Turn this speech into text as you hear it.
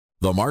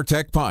The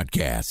MarTech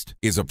Podcast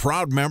is a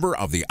proud member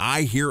of the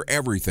I Hear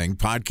Everything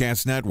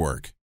Podcast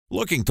Network.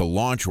 Looking to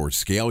launch or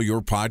scale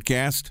your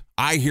podcast?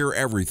 I Hear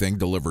Everything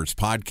delivers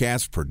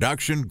podcast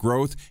production,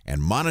 growth,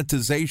 and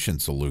monetization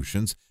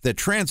solutions that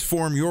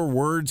transform your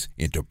words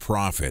into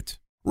profit.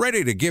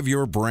 Ready to give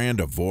your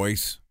brand a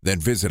voice? Then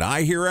visit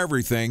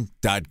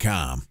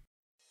iheareverything.com.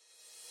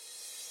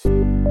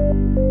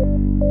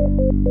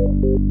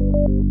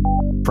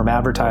 From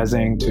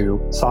advertising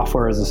to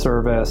software as a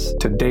service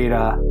to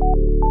data.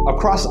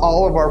 Across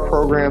all of our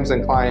programs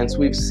and clients,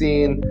 we've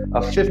seen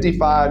a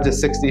 55 to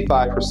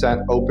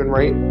 65% open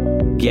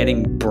rate.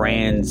 Getting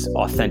brands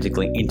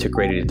authentically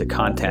integrated into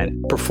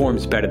content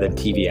performs better than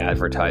TV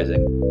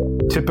advertising.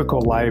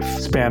 Typical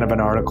lifespan of an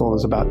article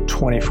is about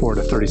 24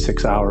 to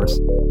 36 hours.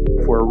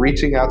 If we're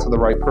reaching out to the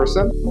right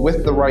person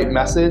with the right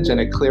message and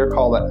a clear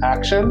call to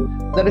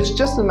action, then it's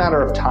just a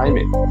matter of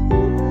timing.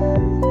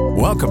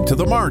 Welcome to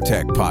the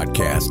MarTech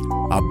Podcast,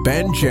 a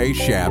Ben J.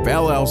 Schaap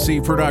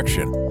LLC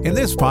production. In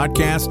this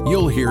podcast,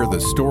 you'll hear the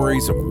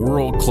stories of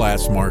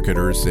world-class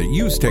marketers that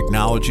use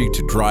technology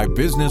to drive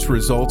business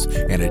results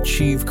and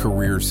achieve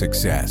career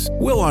success.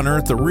 We'll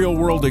unearth the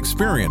real-world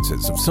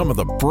experiences of some of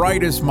the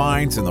brightest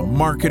minds in the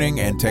marketing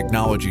and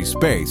technology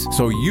space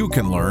so you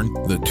can learn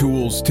the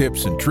tools,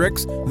 tips, and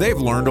tricks they've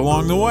learned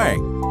along the way.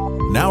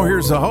 Now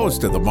here's the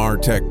host of the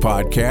MarTech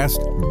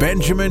Podcast,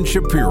 Benjamin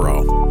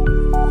Shapiro.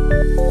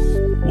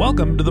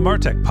 Welcome to the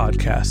MarTech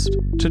Podcast.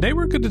 Today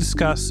we're going to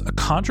discuss a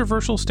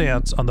controversial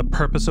stance on the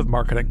purpose of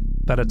marketing,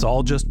 that it's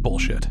all just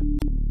bullshit.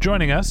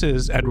 Joining us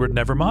is Edward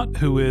Nevraumont,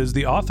 who is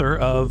the author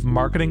of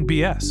Marketing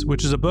BS,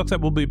 which is a book that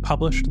will be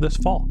published this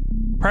fall.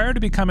 Prior to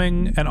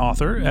becoming an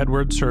author,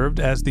 Edward served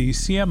as the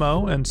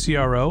CMO and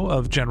CRO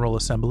of General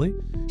Assembly.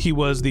 He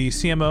was the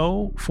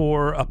CMO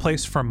for A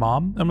Place for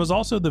Mom and was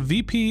also the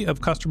VP of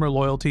Customer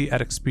Loyalty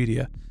at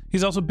Expedia.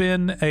 He's also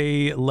been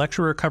a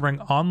lecturer covering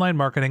online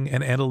marketing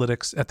and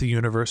analytics at the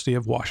University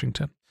of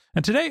Washington.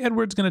 And today,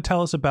 Edward's going to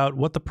tell us about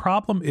what the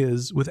problem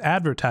is with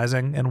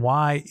advertising and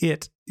why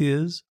it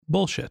is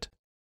bullshit.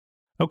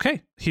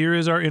 Okay, here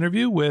is our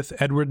interview with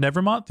Edward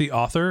Nevraumont, the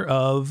author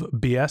of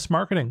BS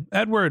Marketing.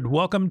 Edward,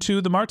 welcome to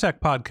the MarTech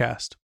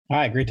Podcast.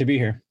 Hi, great to be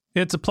here.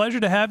 It's a pleasure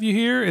to have you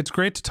here. It's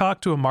great to talk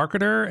to a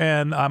marketer,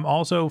 and I'm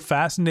also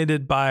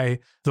fascinated by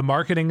the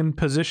marketing and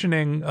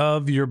positioning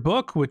of your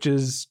book, which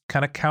is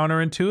kind of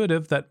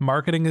counterintuitive that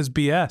marketing is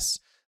BS.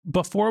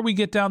 Before we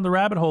get down the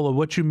rabbit hole of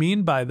what you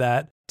mean by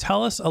that,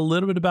 tell us a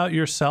little bit about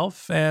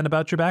yourself and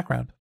about your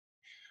background.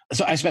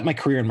 So I spent my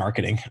career in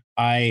marketing.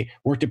 I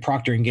worked at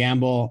Procter &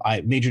 Gamble.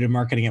 I majored in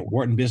marketing at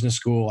Wharton Business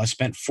School. I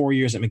spent 4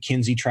 years at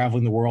McKinsey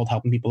traveling the world,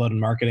 helping people out in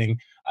marketing.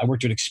 I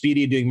worked at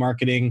Expedia doing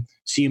marketing,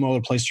 CMO of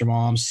A Place for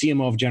Mom,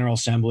 CMO of General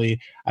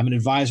Assembly. I'm an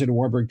advisor to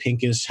Warburg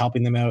Pincus,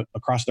 helping them out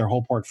across their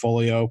whole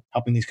portfolio,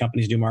 helping these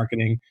companies do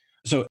marketing.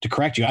 So to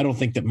correct you, I don't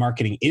think that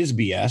marketing is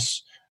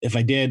BS. If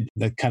I did,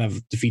 that kind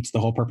of defeats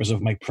the whole purpose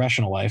of my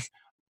professional life.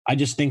 I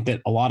just think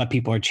that a lot of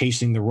people are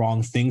chasing the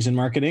wrong things in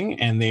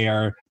marketing, and they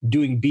are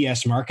doing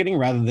BS marketing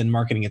rather than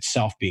marketing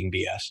itself being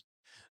BS.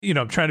 You know,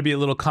 I'm trying to be a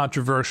little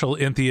controversial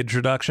in the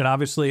introduction.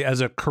 Obviously,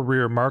 as a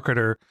career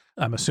marketer,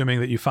 I'm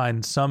assuming that you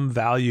find some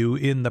value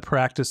in the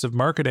practice of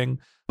marketing,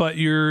 but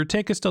your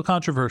take is still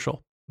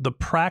controversial. The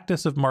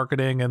practice of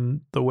marketing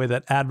and the way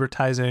that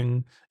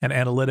advertising and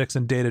analytics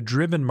and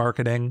data-driven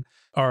marketing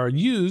are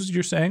used,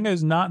 you're saying,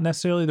 is not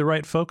necessarily the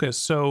right focus.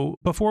 So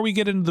before we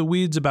get into the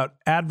weeds about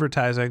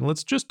advertising,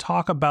 let's just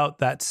talk about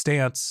that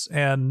stance.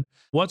 And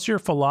what's your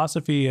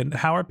philosophy and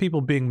how are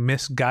people being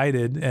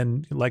misguided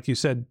and, like you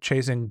said,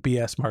 chasing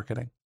BS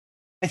marketing?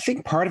 I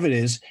think part of it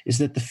is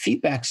that the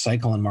feedback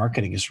cycle in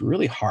marketing is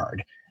really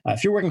hard.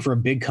 If you're working for a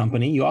big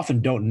company, you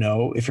often don't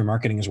know if your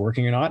marketing is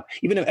working or not.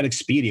 Even at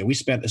Expedia, we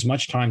spent as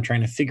much time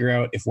trying to figure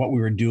out if what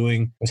we were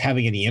doing was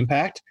having any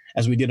impact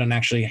as we did on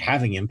actually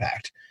having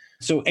impact.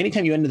 So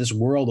anytime you enter this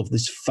world of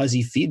these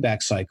fuzzy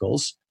feedback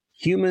cycles,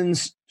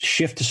 humans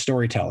shift to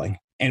storytelling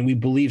and we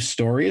believe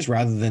stories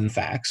rather than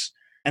facts.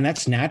 And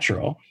that's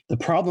natural. The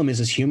problem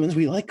is, as humans,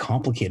 we like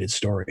complicated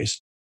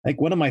stories.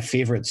 Like one of my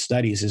favorite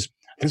studies is,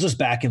 this was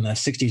back in the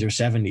 60s or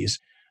 70s.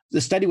 The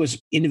study was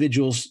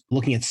individuals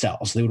looking at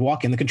cells. They would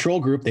walk in, the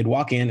control group, they'd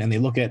walk in and they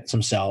look at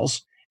some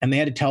cells and they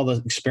had to tell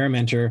the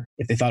experimenter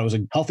if they thought it was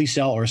a healthy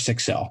cell or a sick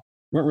cell.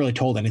 We weren't really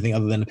told anything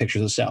other than the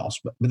pictures of cells.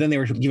 But then they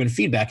were given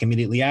feedback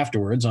immediately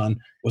afterwards on,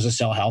 was a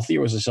cell healthy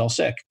or was a cell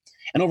sick?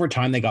 And over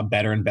time, they got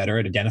better and better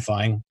at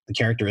identifying the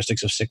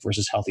characteristics of sick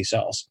versus healthy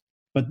cells.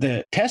 But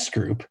the test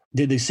group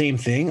did the same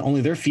thing,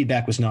 only their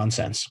feedback was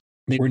nonsense.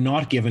 They were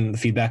not given the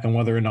feedback on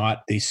whether or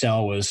not the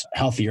cell was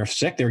healthy or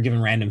sick. They were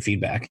given random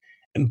feedback.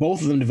 And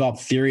both of them developed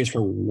theories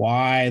for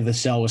why the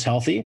cell was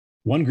healthy.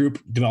 One group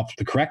developed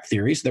the correct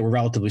theories that were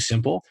relatively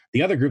simple.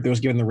 The other group that was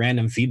given the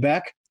random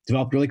feedback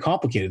developed really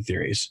complicated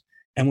theories.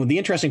 And the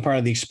interesting part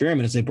of the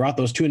experiment is they brought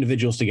those two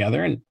individuals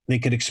together and they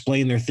could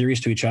explain their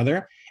theories to each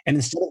other. And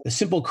instead of the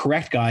simple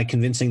correct guy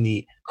convincing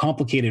the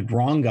complicated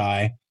wrong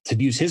guy to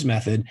use his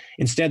method,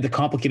 instead the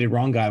complicated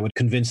wrong guy would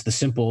convince the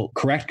simple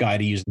correct guy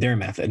to use their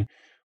method.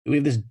 We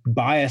have this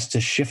bias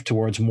to shift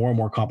towards more and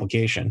more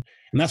complication.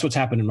 And that's what's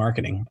happened in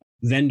marketing.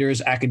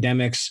 Vendors,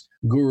 academics,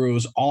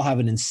 gurus all have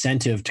an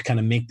incentive to kind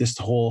of make this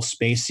whole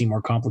space seem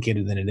more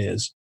complicated than it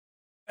is.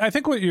 I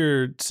think what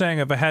you're saying,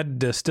 if I had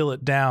to distill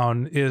it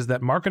down, is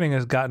that marketing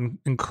has gotten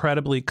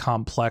incredibly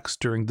complex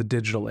during the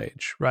digital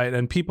age, right?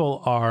 And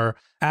people are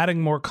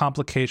adding more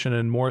complication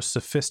and more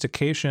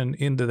sophistication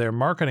into their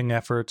marketing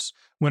efforts,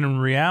 when in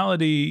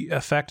reality,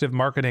 effective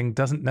marketing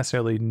doesn't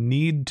necessarily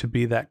need to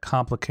be that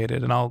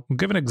complicated. And I'll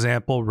give an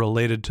example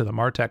related to the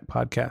Martech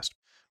podcast.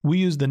 We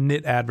use the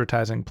Knit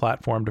advertising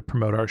platform to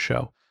promote our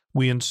show.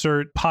 We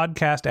insert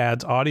podcast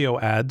ads, audio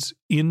ads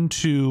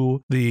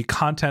into the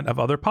content of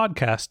other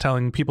podcasts,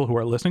 telling people who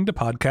are listening to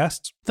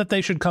podcasts that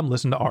they should come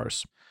listen to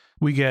ours.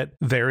 We get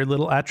very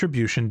little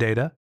attribution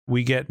data.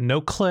 We get no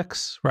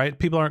clicks, right?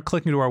 People aren't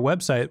clicking to our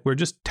website. We're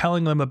just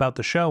telling them about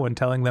the show and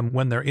telling them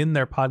when they're in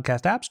their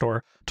podcast app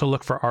store to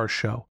look for our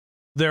show.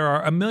 There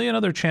are a million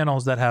other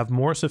channels that have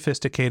more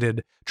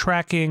sophisticated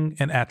tracking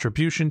and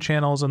attribution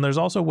channels, and there's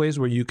also ways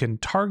where you can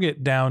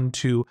target down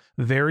to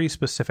very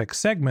specific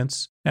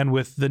segments. And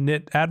with the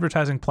Knit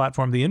advertising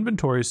platform, the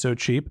inventory is so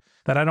cheap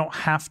that I don't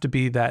have to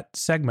be that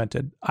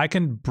segmented. I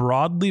can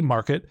broadly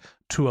market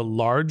to a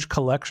large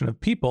collection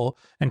of people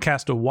and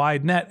cast a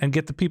wide net and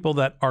get the people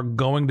that are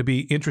going to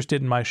be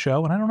interested in my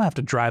show, and I don't have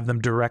to drive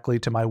them directly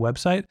to my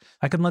website.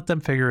 I can let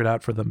them figure it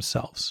out for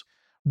themselves.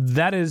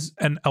 That is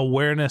an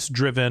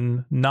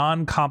awareness-driven,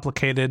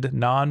 non-complicated,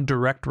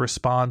 non-direct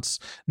response,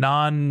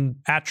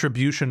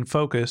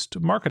 non-attribution-focused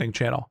marketing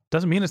channel.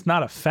 Doesn't mean it's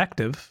not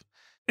effective.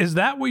 Is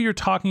that what you're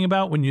talking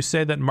about when you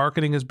say that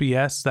marketing is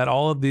BS, that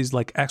all of these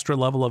like extra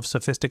level of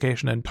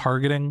sophistication and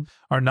targeting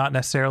are not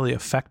necessarily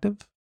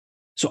effective?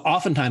 So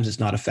oftentimes it's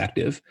not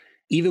effective.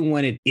 Even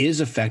when it is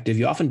effective,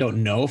 you often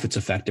don't know if it's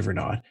effective or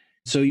not.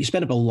 So you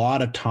spend up a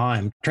lot of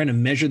time trying to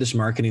measure this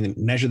marketing and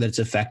measure that it's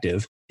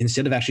effective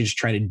instead of actually just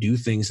trying to do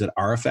things that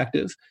are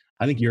effective.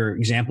 I think your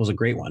example is a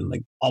great one.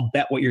 Like, I'll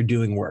bet what you're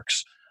doing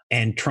works.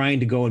 And trying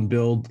to go and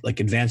build like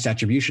advanced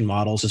attribution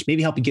models is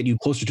maybe helping get you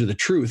closer to the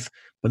truth,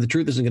 but the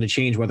truth isn't going to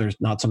change whether or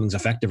not something's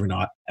effective or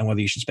not and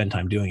whether you should spend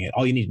time doing it.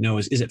 All you need to know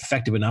is it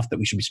effective enough that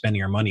we should be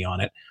spending our money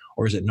on it,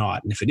 or is it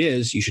not? And if it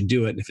is, you should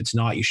do it. And if it's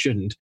not, you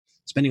shouldn't.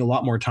 Spending a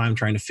lot more time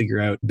trying to figure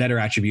out better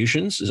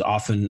attributions is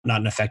often not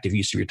an effective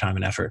use of your time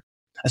and effort,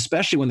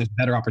 especially when there's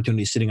better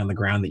opportunities sitting on the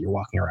ground that you're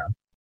walking around.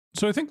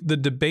 So I think the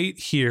debate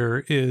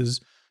here is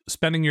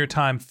spending your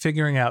time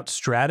figuring out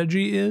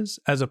strategy is,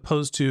 as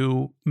opposed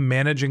to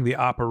managing the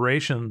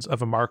operations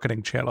of a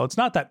marketing channel. It's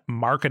not that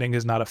marketing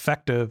is not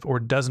effective or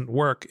doesn't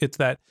work. It's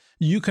that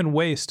you can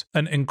waste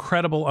an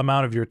incredible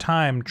amount of your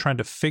time trying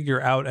to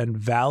figure out and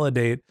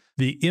validate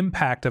the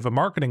impact of a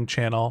marketing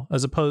channel,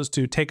 as opposed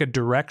to take a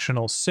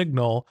directional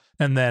signal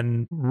and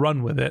then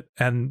run with it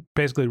and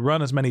basically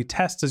run as many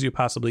tests as you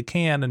possibly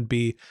can and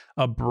be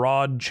a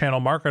broad channel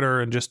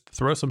marketer and just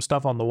throw some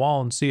stuff on the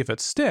wall and see if it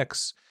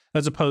sticks,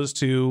 as opposed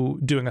to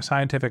doing a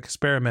scientific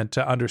experiment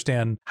to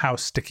understand how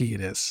sticky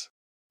it is.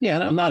 Yeah,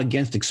 and I'm not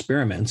against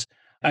experiments.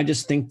 I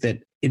just think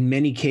that in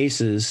many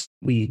cases,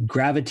 we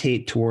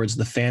gravitate towards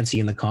the fancy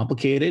and the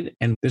complicated,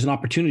 and there's an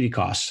opportunity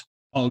cost.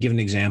 I'll give an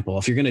example.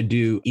 If you're going to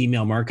do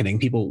email marketing,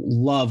 people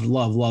love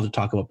to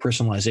talk about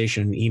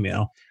personalization in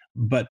email.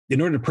 But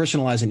in order to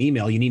personalize an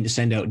email, you need to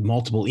send out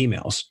multiple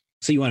emails.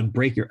 So you want to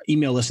break your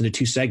email list into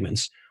two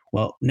segments.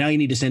 Well, now you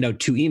need to send out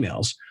two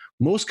emails.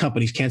 Most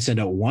companies can't send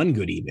out one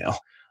good email.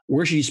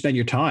 Where should you spend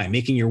your time?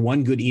 Making your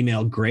one good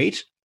email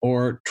great,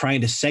 or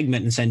trying to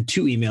segment and send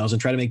two emails and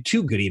try to make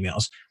two good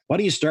emails? Why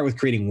don't you start with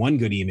creating one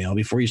good email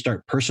before you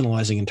start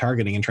personalizing and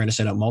targeting and trying to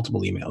send out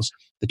multiple emails?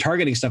 The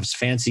targeting stuff is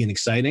fancy and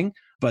exciting,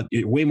 but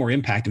way more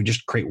impact if you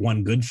just create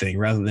one good thing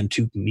rather than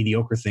two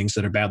mediocre things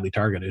that are badly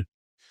targeted.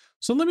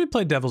 So let me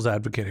play devil's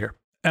advocate here.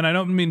 And I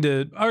don't mean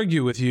to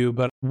argue with you,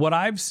 but what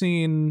I've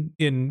seen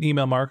in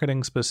email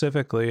marketing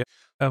specifically,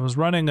 I was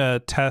running a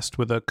test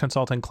with a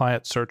consulting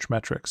client, Search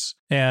Metrics,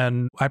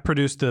 and I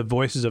produced the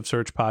Voices of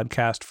Search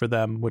podcast for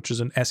them, which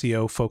is an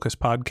SEO-focused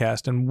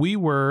podcast. And we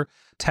were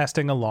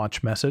testing a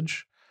launch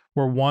message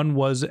where one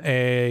was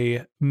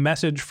a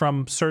message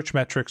from Search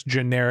Metrics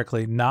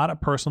generically, not a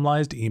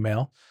personalized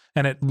email.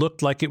 And it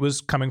looked like it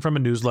was coming from a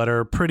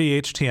newsletter, pretty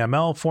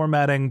HTML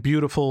formatting,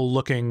 beautiful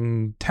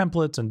looking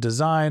templates and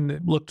design.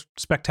 It looked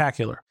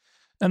spectacular.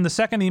 And the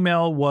second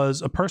email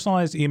was a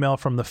personalized email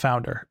from the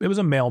founder. It was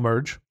a mail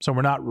merge, so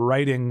we're not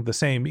writing the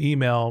same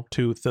email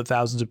to the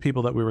thousands of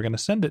people that we were going to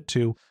send it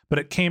to, but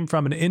it came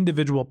from an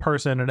individual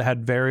person and it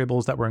had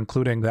variables that were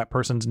including that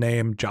person's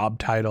name, job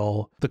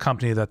title, the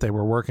company that they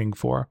were working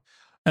for.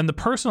 And the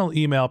personal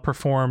email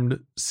performed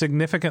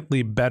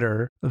significantly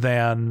better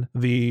than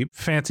the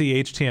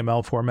fancy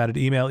HTML formatted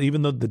email,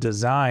 even though the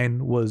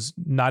design was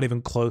not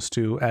even close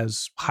to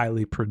as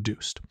highly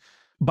produced.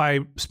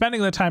 By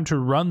spending the time to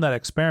run that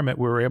experiment,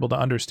 we were able to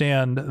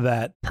understand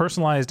that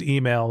personalized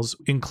emails,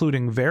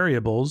 including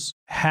variables,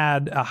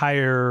 had a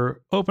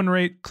higher open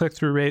rate,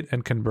 click-through rate,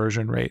 and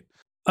conversion rate.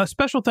 A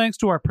special thanks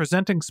to our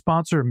presenting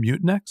sponsor,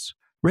 Mutinex.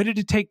 Ready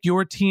to take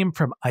your team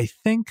from I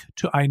think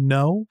to I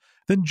know?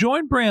 Then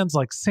join brands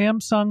like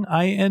Samsung,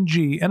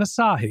 ING, and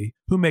Asahi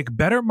who make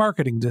better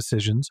marketing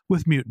decisions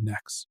with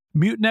Mutinex.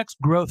 Mutinex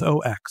Growth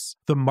OX,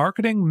 the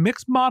marketing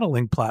mix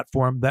modeling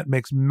platform that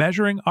makes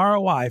measuring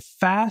ROI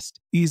fast,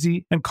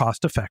 easy, and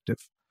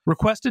cost-effective.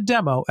 Request a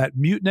demo at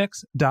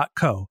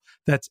mutinex.co.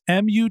 That's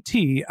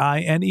MUTINEX.co.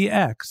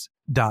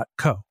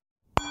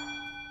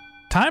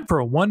 Time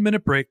for a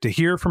 1-minute break to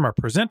hear from our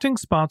presenting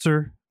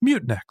sponsor,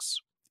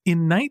 Mutinex.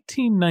 In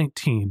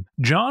 1919,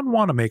 John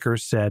Wanamaker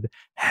said,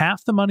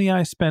 "Half the money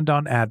I spend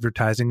on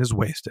advertising is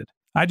wasted.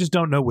 I just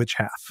don't know which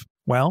half."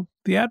 Well,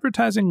 the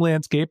advertising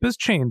landscape has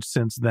changed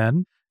since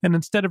then, and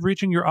instead of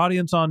reaching your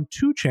audience on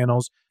 2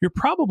 channels, you're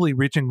probably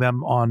reaching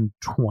them on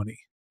 20.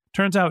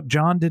 Turns out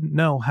John didn't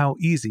know how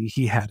easy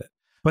he had it.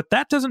 But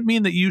that doesn't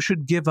mean that you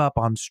should give up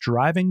on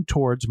striving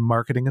towards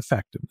marketing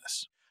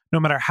effectiveness. No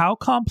matter how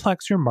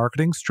complex your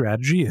marketing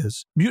strategy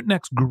is,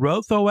 Mutinex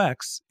Growth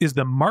OX is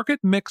the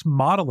market mix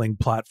modeling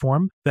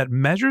platform that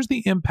measures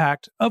the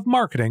impact of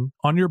marketing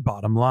on your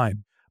bottom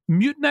line.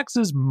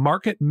 Mutinex's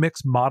market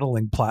mix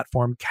modeling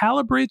platform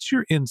calibrates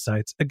your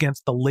insights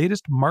against the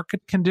latest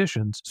market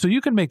conditions so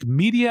you can make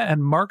media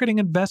and marketing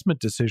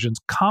investment decisions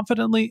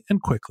confidently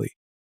and quickly.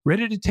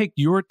 Ready to take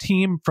your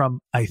team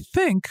from "I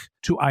think"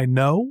 to "I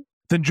know"?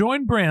 Then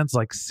join brands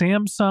like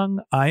Samsung,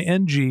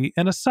 ING,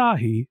 and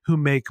Asahi who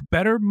make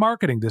better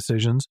marketing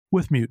decisions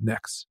with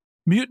Mutinex.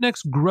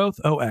 Mutinex Growth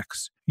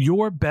OX.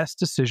 Your best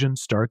decision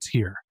starts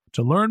here.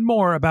 To learn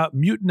more about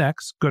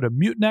Mutinex, go to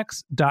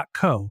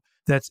mutinex.co.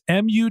 That's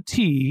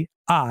MUTINEX.co.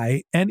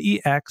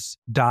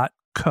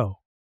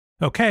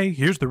 Okay,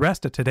 here's the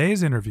rest of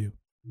today's interview.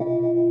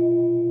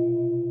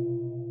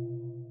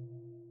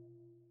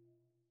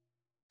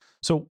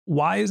 So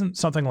why isn't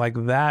something like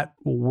that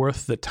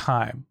worth the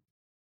time?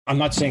 I'm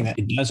not saying that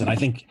it doesn't. I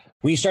think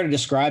when you started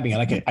describing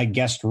it, I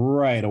guessed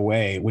right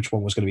away which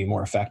one was going to be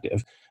more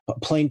effective.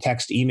 But plain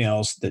text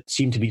emails that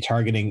seem to be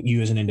targeting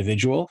you as an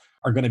individual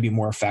are going to be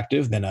more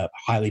effective than a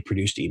highly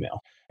produced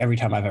email every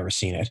time I've ever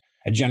seen it.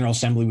 At General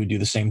Assembly, we'd do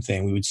the same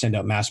thing. We would send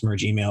out mass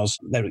merge emails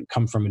that would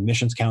come from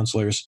admissions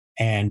counselors,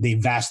 and they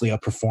vastly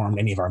outperformed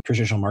any of our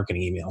traditional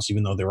marketing emails,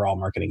 even though they were all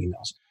marketing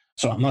emails.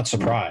 So I'm not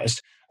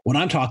surprised. What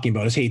I'm talking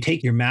about is, hey,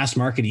 take your mass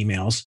market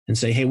emails and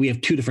say, hey, we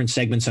have 2 different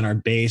segments in our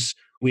base.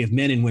 We have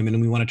men and women,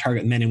 and we want to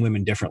target men and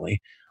women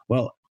differently.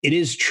 Well, it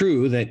is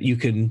true that you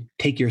can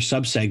take your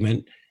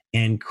subsegment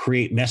and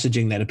create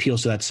messaging that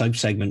appeals to that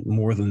subsegment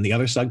more than the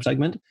other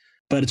subsegment,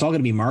 but it's all going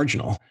to be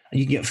marginal.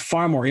 You can get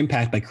far more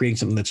impact by creating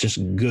something that's just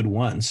good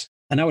once.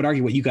 And I would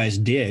argue what you guys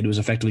did was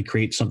effectively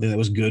create something that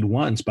was good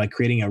once by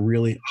creating a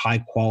really high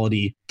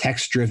quality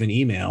text-driven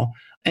email.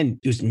 And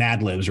it was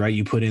Mad Libs, right?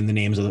 You put in the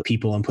names of the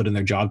people and put in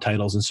their job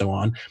titles and so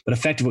on. But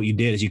effectively what you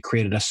did is you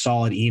created a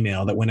solid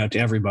email that went out to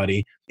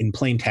everybody in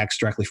plain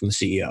text directly from the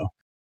CEO.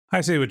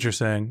 I see what you're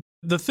saying.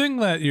 The thing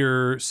that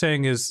you're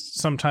saying is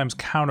sometimes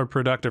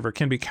counterproductive or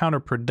can be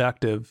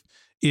counterproductive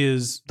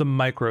is the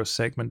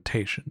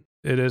micro-segmentation.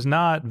 It is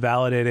not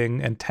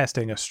validating and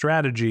testing a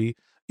strategy.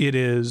 It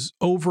is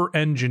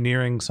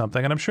over-engineering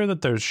something. And I'm sure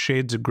that there's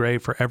shades of gray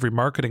for every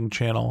marketing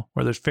channel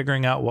where there's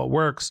figuring out what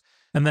works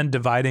and then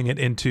dividing it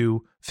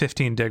into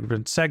 15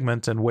 different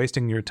segments and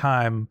wasting your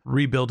time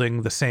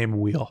rebuilding the same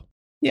wheel.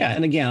 Yeah.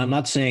 And again, I'm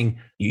not saying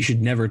you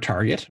should never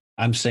target.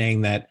 I'm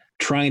saying that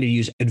trying to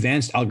use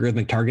advanced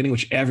algorithmic targeting,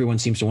 which everyone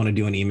seems to want to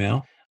do in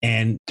email,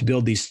 and to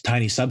build these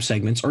tiny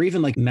subsegments or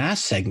even like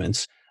mass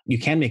segments, you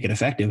can make it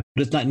effective,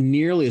 but it's not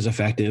nearly as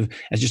effective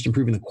as just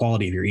improving the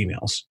quality of your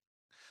emails.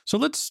 So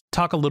let's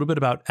talk a little bit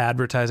about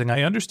advertising.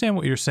 I understand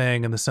what you're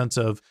saying in the sense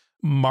of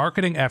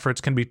marketing efforts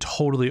can be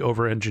totally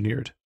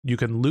over-engineered. You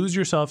can lose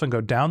yourself and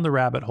go down the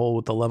rabbit hole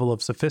with the level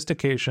of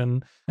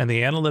sophistication and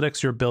the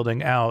analytics you're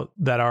building out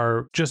that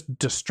are just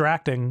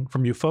distracting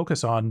from you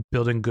focus on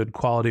building good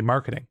quality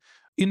marketing.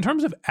 In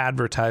terms of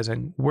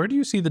advertising, where do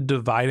you see the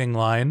dividing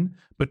line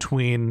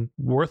between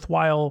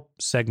worthwhile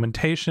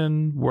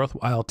segmentation,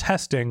 worthwhile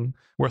testing,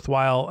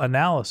 worthwhile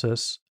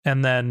analysis,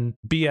 and then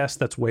BS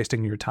that's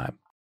wasting your time?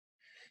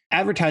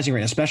 Advertising,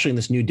 especially in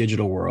this new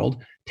digital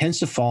world, tends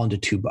to fall into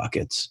 2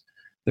 buckets.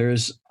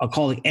 There's, I'll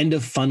call it end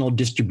of funnel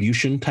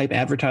distribution type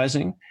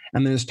advertising,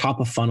 and there's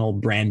top of funnel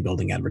brand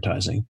building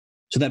advertising.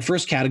 So that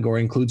first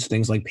category includes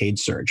things like paid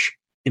search.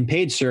 In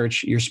paid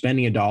search, you're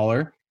spending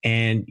 $1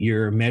 and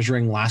you're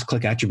measuring last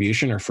click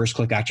attribution or first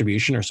click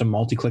attribution or some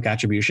multi-click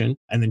attribution,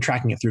 and then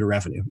tracking it through to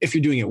revenue if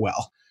you're doing it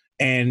well.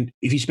 And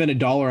if you spend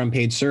 $1 on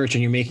paid search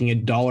and you're making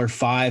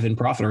 $1.05 in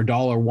profit or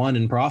 $1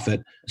 in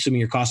profit,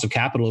 assuming your cost of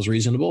capital is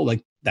reasonable,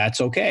 like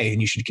that's okay.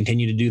 And you should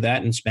continue to do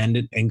that and spend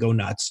it and go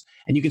nuts.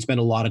 And you can spend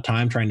a lot of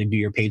time trying to do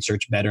your paid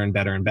search better and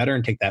better and better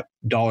and take that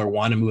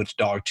 $1 and move it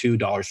to $2,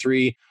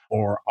 $3,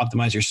 or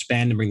optimize your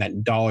spend and bring that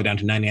 $1 down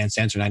to 99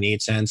 cents or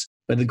 98 cents.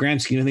 But in the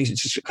grand scheme of things,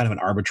 it's just kind of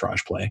an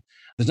arbitrage play.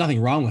 There's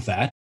nothing wrong with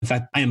that. In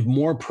fact, I am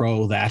more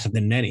pro that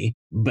than many,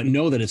 but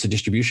know that it's a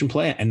distribution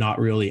play and not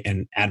really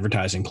an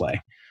advertising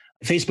play.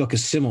 Facebook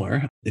is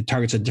similar. It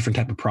targets a different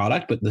type of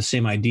product, but the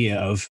same idea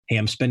of, hey,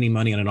 I'm spending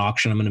money on an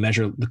auction. I'm going to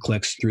measure the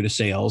clicks through to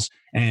sales.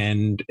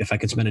 And if I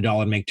can spend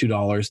 $1 and make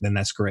 $2, then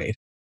that's great.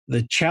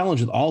 The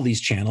challenge with all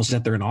these channels is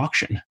that they're an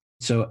auction.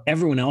 So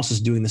everyone else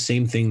is doing the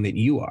same thing that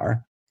you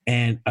are.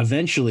 And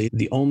eventually,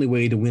 the only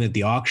way to win at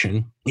the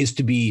auction is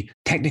to be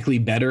technically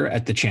better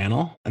at the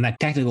channel. And that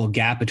technical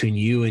gap between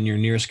you and your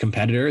nearest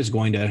competitor is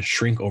going to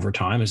shrink over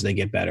time as they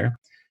get better,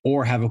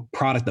 or have a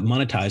product that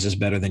monetizes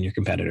better than your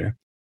competitor.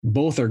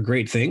 Both are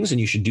great things,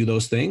 and you should do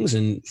those things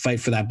and fight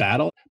for that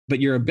battle. But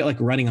you're a bit like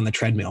running on the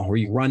treadmill, where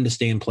you run to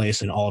stay in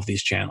place in all of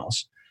these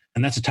channels.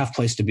 And that's a tough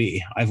place to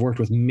be. I've worked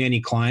with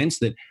many clients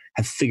that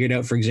have figured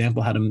out, for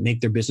example, how to make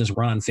their business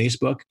run on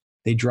Facebook.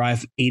 They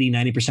drive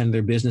 80-90% of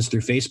their business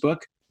through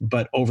Facebook.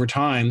 But over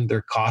time,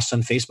 their costs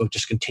on Facebook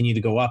just continue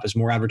to go up as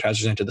more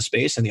advertisers enter the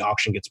space and the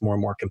auction gets more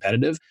and more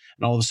competitive.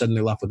 And all of a sudden,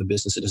 they're left with a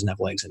business that doesn't have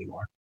legs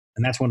anymore.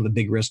 And that's one of the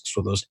big risks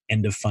for those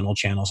end of funnel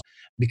channels.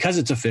 Because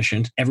it's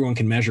efficient, everyone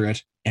can measure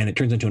it, and it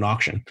turns into an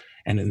auction.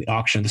 And in the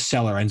auction, the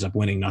seller ends up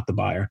winning, not the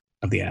buyer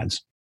of the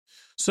ads.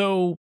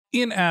 So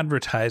in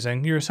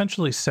advertising, you're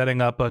essentially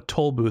setting up a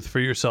toll booth for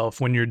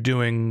yourself when you're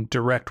doing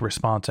direct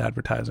response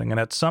advertising. And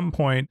at some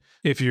point,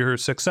 if you're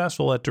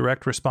successful at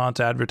direct response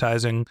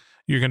advertising,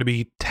 you're going to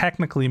be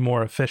technically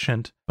more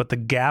efficient, but the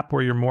gap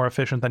where you're more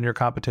efficient than your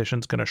competition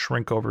is going to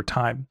shrink over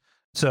time.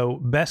 So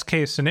best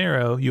case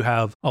scenario, you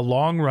have a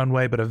long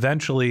runway, but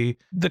eventually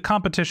the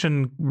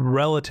competition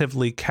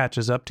relatively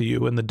catches up to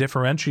you. And the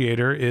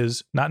differentiator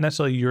is not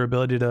necessarily your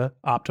ability to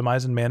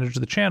optimize and manage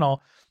the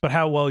channel, but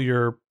how well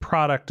your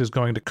product is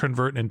going to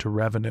convert into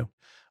revenue.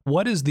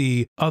 What is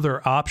the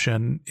other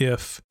option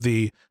if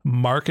the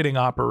marketing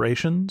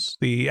operations,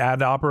 the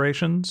ad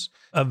operations,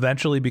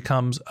 eventually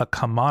becomes a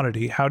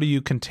commodity? How do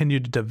you continue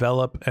to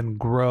develop and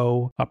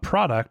grow a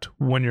product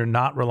when you're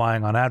not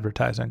relying on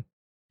advertising?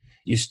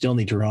 You still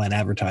need to rely on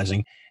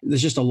advertising.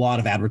 There's just a lot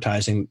of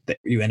advertising that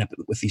you end up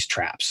with these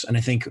traps. And I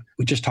think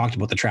we just talked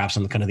about the traps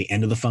on the kind of the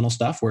end of the funnel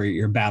stuff where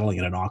you're battling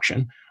at an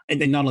auction.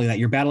 And then not only that,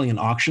 you're battling an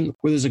auction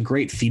where there's a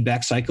great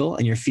feedback cycle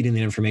and you're feeding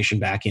the information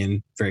back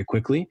in very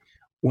quickly.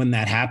 When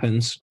that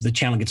happens, the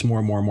channel gets more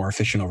and more and more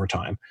efficient over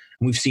time.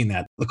 And we've seen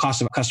that. The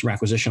cost of customer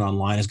acquisition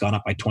online has gone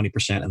up by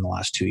 20% in the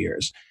last 2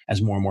 years.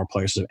 As more and more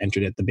players have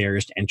entered it, the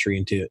barriers to entry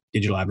into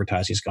digital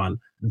advertising has gone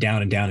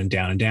down and down and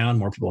down and down.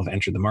 More people have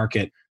entered the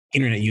market.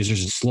 Internet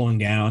users is slowing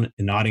down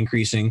and not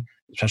increasing,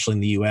 especially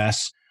in the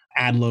US.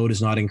 Ad load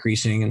is not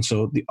increasing. And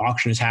so the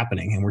auction is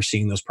happening and we're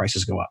seeing those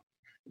prices go up.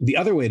 The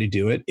other way to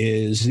do it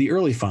is the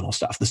early funnel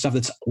stuff, the stuff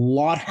that's a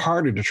lot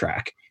harder to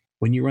track.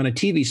 When you run a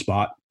TV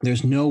spot,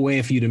 there's no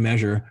way for you to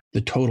measure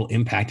the total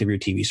impact of your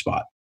TV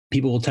spot.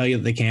 People will tell you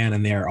that they can,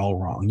 and they're all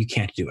wrong. You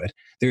can't do it.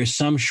 There is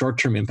some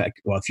short-term impact.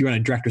 Well, if you run a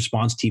direct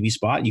response TV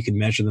spot, you can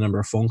measure the number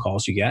of phone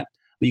calls you get,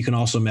 but you can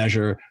also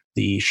measure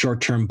the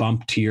short-term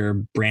bump to your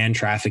brand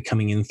traffic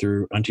coming in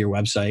through onto your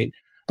website.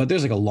 But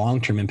there's like a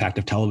long-term impact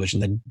of television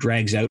that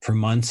drags out for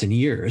months and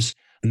years.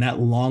 And that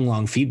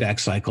long feedback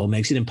cycle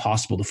makes it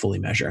impossible to fully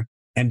measure.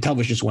 And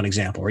television is just one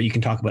example, right? You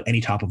can talk about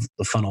any top of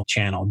the funnel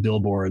channel,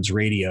 billboards,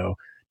 radio,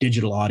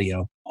 digital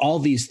audio. All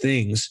these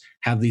things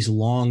have these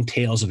long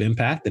tails of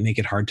impact that make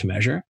it hard to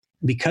measure.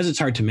 Because it's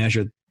hard to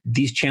measure,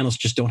 these channels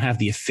just don't have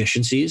the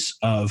efficiencies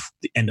of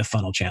the end of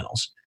funnel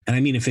channels. And I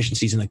mean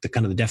efficiencies in like the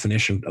kind of the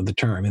definition of the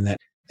term, in that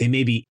they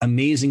may be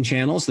amazing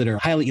channels that are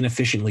highly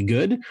inefficiently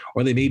good,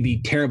 or they may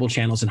be terrible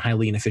channels and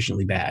highly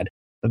inefficiently bad.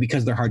 But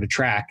because they're hard to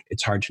track,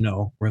 it's hard to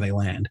know where they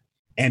land.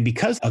 And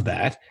because of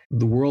that,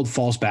 the world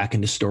falls back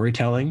into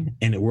storytelling,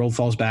 and the world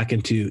falls back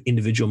into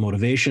individual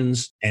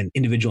motivations and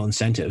individual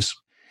incentives.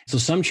 So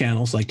some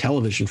channels like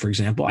television, for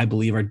example, I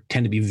believe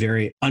tend to be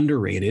very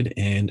underrated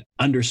and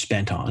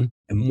underspent on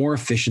and more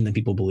efficient than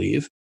people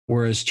believe.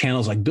 Whereas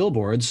channels like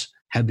billboards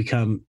have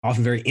become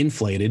often very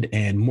inflated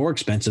and more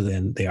expensive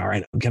than they are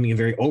and becoming a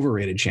very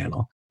overrated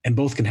channel. And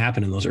both can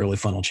happen in those early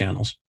funnel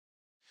channels.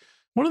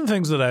 One of the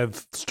things that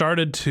I've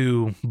started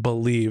to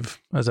believe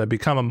as I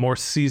become a more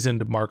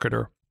seasoned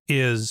marketer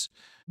is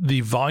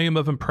the volume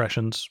of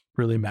impressions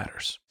really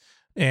matters.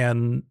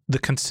 And the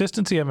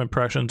consistency of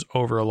impressions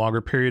over a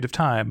longer period of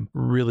time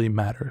really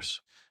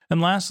matters.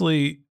 And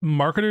lastly,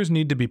 marketers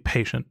need to be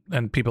patient,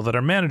 and people that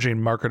are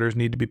managing marketers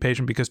need to be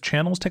patient because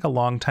channels take a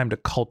long time to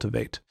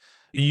cultivate.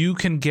 You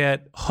can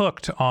get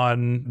hooked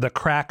on the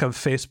crack of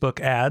Facebook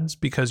ads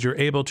because you're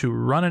able to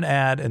run an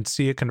ad and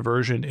see a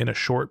conversion in a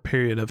short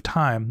period of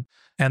time.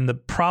 And the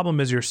problem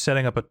is you're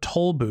setting up a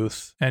toll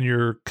booth and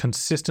you're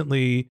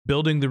consistently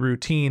building the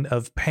routine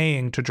of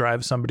paying to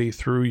drive somebody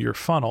through your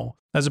funnel,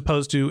 as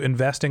opposed to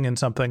investing in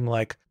something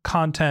like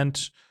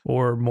content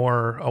or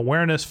more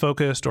awareness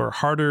focused or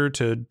harder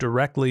to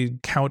directly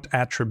count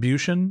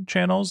attribution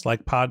channels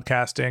like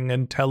podcasting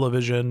and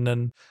television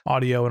and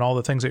audio and all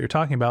the things that you're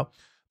talking about.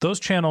 Those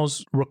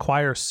channels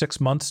require 6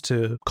 months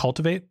to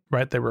cultivate,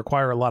 right? They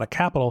require a lot of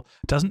capital.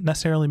 It doesn't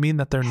necessarily mean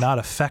that they're not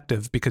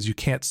effective because you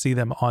can't see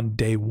them on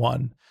day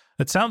one.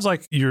 It sounds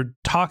like you're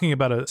talking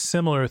about a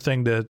similar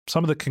thing to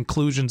some of the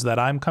conclusions that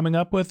I'm coming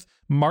up with.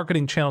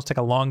 Marketing channels take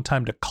a long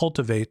time to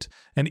cultivate,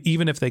 and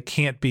even if they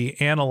can't be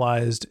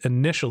analyzed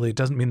initially, it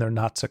doesn't mean they're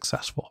not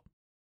successful.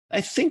 I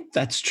think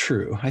that's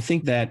true. I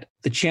think that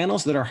the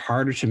channels that are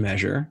harder to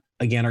measure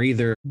again, are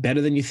either better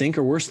than you think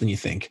or worse than you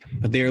think,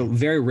 but they're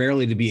very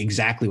rarely to be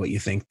exactly what you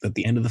think that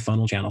the end of the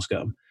funnel channels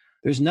go.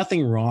 There's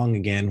nothing wrong,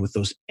 again, with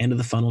those end of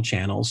the funnel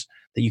channels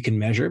that you can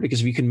measure, because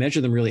if you can measure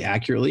them really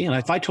accurately, and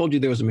if I told you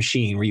there was a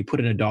machine where you put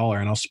in $1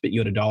 and I'll spit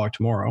you out $1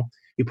 tomorrow,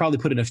 you probably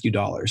put in a few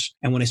dollars.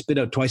 And when I spit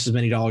out twice as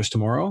many dollars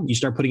tomorrow, you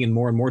start putting in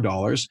more and more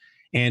dollars.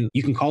 And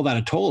you can call that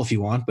a toll if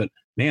you want, but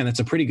man, that's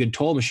a pretty good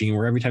toll machine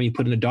where every time you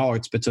put in $1,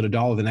 it spits out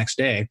 $1 the next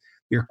day.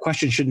 Your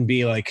question shouldn't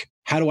be like,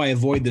 how do I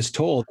avoid this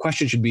toll? The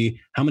question should be,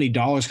 how many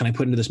dollars can I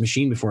put into this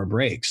machine before it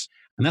breaks?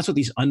 And that's what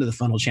these under the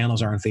funnel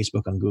channels are on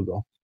Facebook, on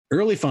Google.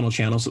 Early funnel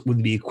channels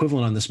would be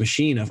equivalent on this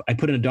machine of, I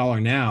put in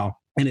 $1 now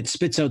and it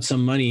spits out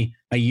some money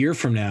a year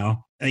from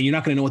now. And you're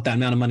not going to know what that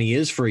amount of money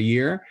is for a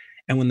year.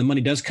 And when the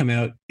money does come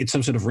out, it's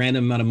some sort of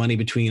random amount of money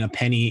between a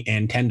penny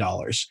and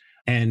 $10.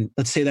 And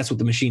let's say that's what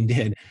the machine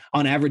did.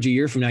 On average, a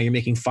year from now, you're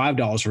making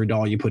 $5 for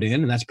 $1 you put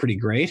in, and that's pretty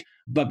great.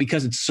 But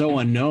because it's so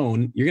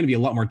unknown, you're going to be a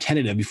lot more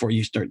tentative before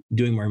you start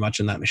doing very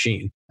much in that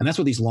machine. And that's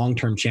what these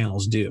long-term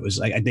channels do. Is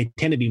they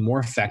tend to be more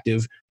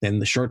effective than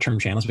the short-term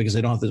channels because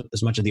they don't have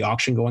as much of the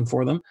auction going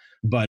for them.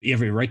 But you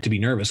have a right to be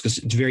nervous because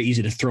it's very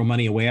easy to throw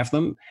money away off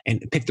them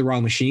and pick the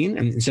wrong machine.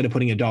 And instead of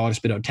putting $1 to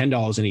spit out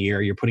 $10 in a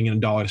year, you're putting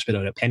in $1 to spit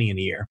out a penny in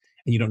a year,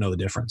 and you don't know the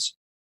difference.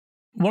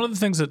 One of the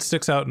things that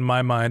sticks out in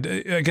my mind,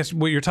 I guess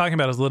what you're talking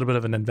about is a little bit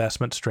of an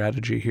investment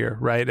strategy here,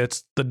 right?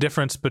 It's the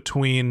difference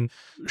between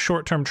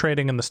short-term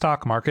trading in the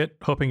stock market,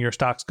 hoping your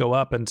stocks go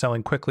up and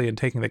selling quickly and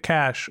taking the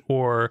cash,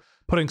 or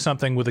putting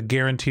something with a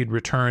guaranteed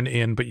return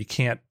in, but you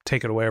can't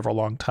take it away over a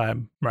long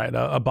time, right?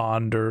 A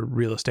bond or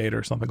real estate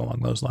or something along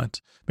those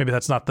lines. Maybe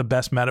that's not the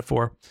best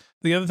metaphor.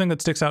 The other thing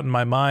that sticks out in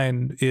my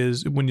mind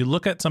is when you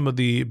look at some of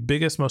the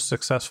biggest, most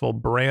successful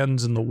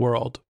brands in the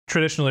world.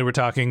 Traditionally, we're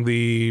talking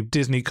the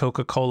Disney,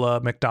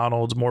 Coca-Cola,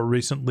 McDonald's, more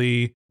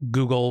recently,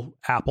 Google,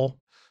 Apple.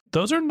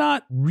 Those are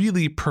not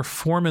really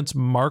performance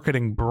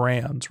marketing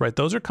brands, right?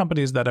 Those are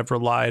companies that have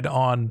relied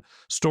on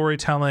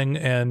storytelling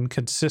and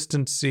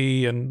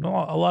consistency and a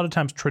lot of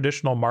times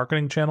traditional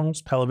marketing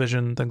channels,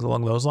 television, things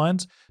along those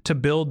lines, to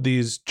build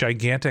these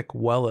gigantic,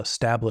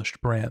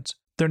 well-established brands.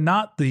 They're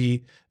not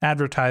the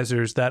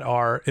advertisers that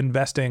are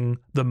investing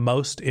the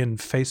most in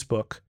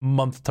Facebook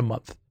month to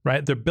month,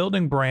 right? They're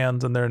building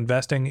brands and they're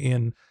investing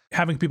in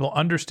having people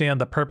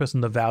understand the purpose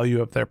and the value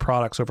of their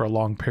products over a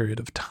long period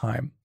of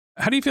time.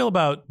 How do you feel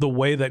about the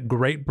way that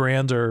great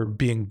brands are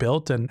being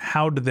built, and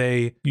how do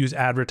they use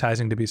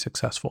advertising to be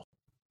successful?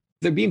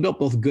 They're being built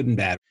both good and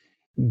bad.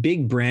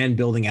 Big brand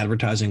building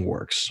advertising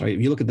works, right?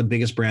 If you look at the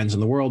biggest brands in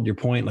the world, your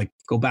point, like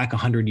go back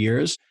 100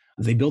 years,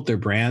 they built their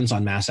brands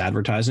on mass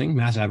advertising.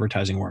 Mass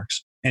advertising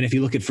works. And if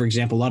you look at, for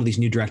example, a lot of these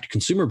new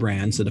direct-to-consumer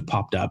brands that have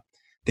popped up,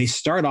 they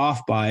start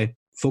off by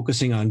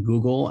focusing on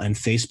Google and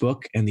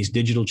Facebook and these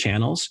digital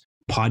channels,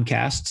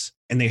 podcasts,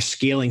 and they're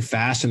scaling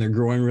fast and they're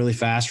growing really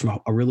fast from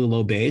a really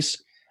low base.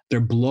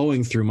 They're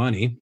blowing through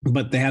money,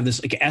 but they have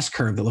this like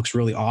S-curve that looks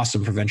really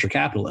awesome for venture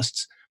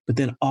capitalists. But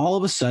then all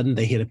of a sudden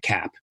they hit a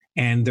cap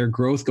and their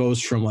growth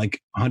goes from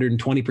like 120%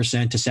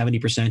 to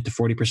 70% to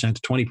 40%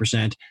 to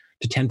 20%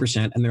 to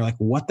 10%. And they're like,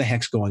 what the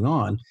heck's going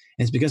on? And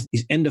it's because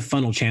these end of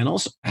funnel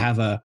channels have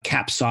a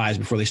cap size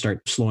before they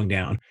start slowing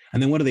down.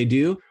 And then what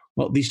do?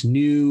 Well, these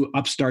new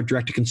upstart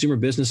direct-to-consumer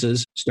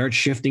businesses start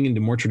shifting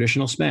into more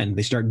traditional spend.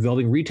 They start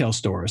building retail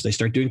stores. They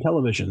start doing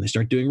television. They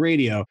start doing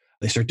radio.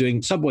 They start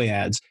doing Subway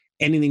ads,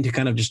 anything to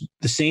kind of just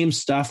the same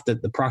stuff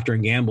that the Procter &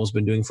 Gamble has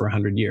been doing for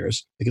 100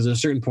 years. Because at a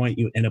certain point,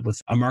 you end up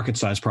with a market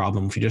size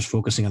problem if you're just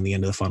focusing on the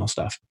end of the funnel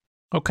stuff.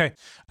 Okay.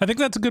 I think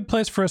that's a good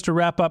place for us to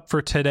wrap up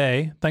for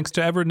today. Thanks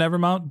to Edward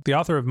Nevraumont, the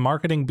author of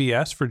Marketing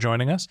BS, for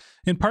joining us.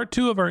 In part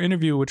 2 of our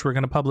interview, which we're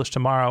going to publish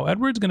tomorrow,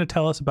 Edward's going to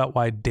tell us about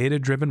why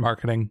data-driven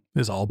marketing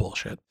is all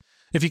bullshit.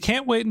 If you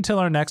can't wait until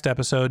our next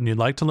episode and you'd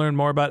like to learn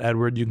more about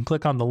Edward, you can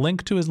click on the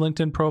link to his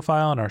LinkedIn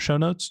profile in our show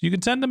notes. You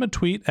can send him a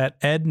tweet at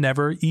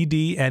ednever,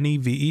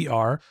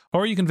 EDNEVER,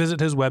 or you can visit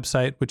his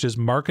website, which is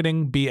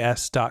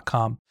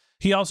marketingbs.com.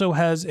 He also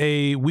has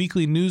a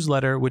weekly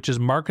newsletter, which is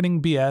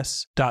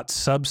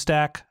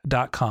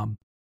marketingbs.substack.com.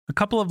 A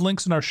couple of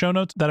links in our show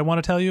notes that I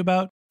want to tell you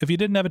about. If you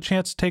didn't have a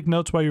chance to take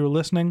notes while you were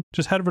listening,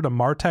 just head over to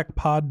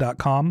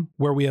martechpod.com,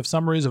 where we have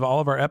summaries of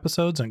all of our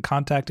episodes and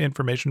contact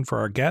information for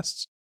our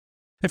guests.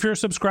 If you're a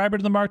subscriber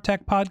to the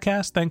Martech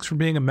Podcast, thanks for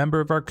being a member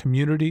of our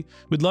community.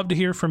 We'd love to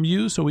hear from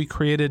you, so we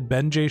created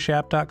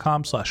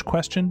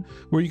benjshap.com/question,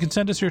 where you can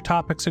send us your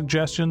topic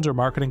suggestions or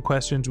marketing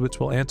questions, which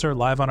we'll answer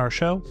live on our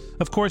show.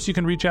 Of course, you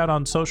can reach out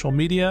on social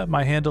media.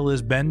 My handle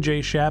is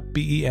benjshap,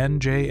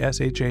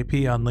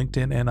 BENJSHAP, on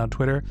LinkedIn and on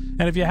Twitter.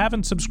 And if you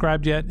haven't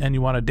subscribed yet and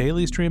you want a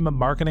daily stream of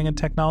marketing and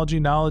technology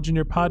knowledge in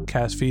your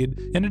podcast feed,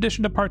 in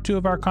addition to part 2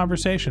 of our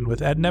conversation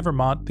with Ed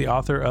Nevraumont, the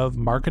author of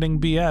Marketing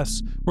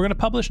BS, we're going to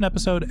publish an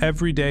episode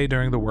every day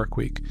during the work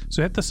week.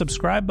 So hit the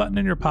subscribe button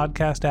in your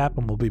podcast app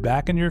and we'll be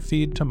back in your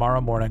feed tomorrow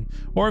morning.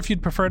 Or if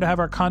you'd prefer to have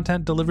our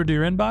content delivered to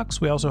your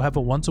inbox, we also have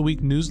a once a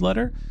week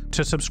newsletter.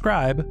 To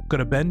subscribe, go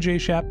to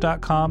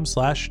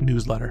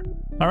benjshap.com/newsletter.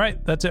 All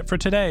right, that's it for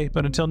today.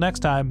 But until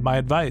next time, my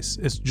advice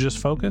is to just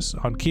focus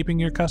on keeping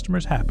your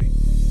customers happy.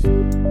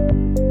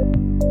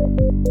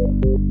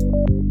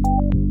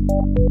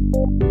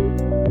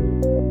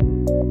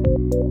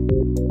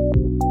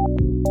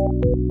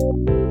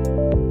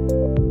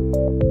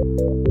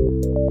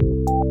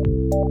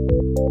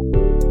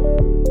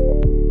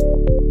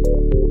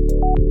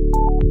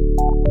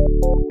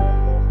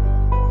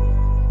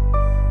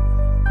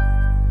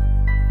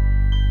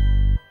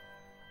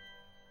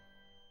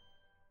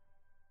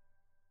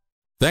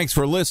 Thanks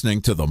for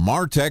listening to the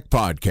MarTech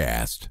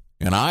Podcast,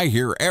 an I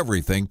Hear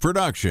Everything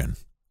production.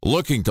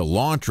 Looking to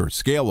launch or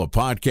scale a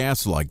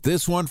podcast like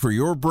this one for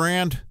your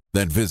brand?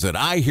 Then visit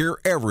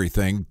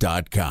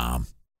iheareverything.com.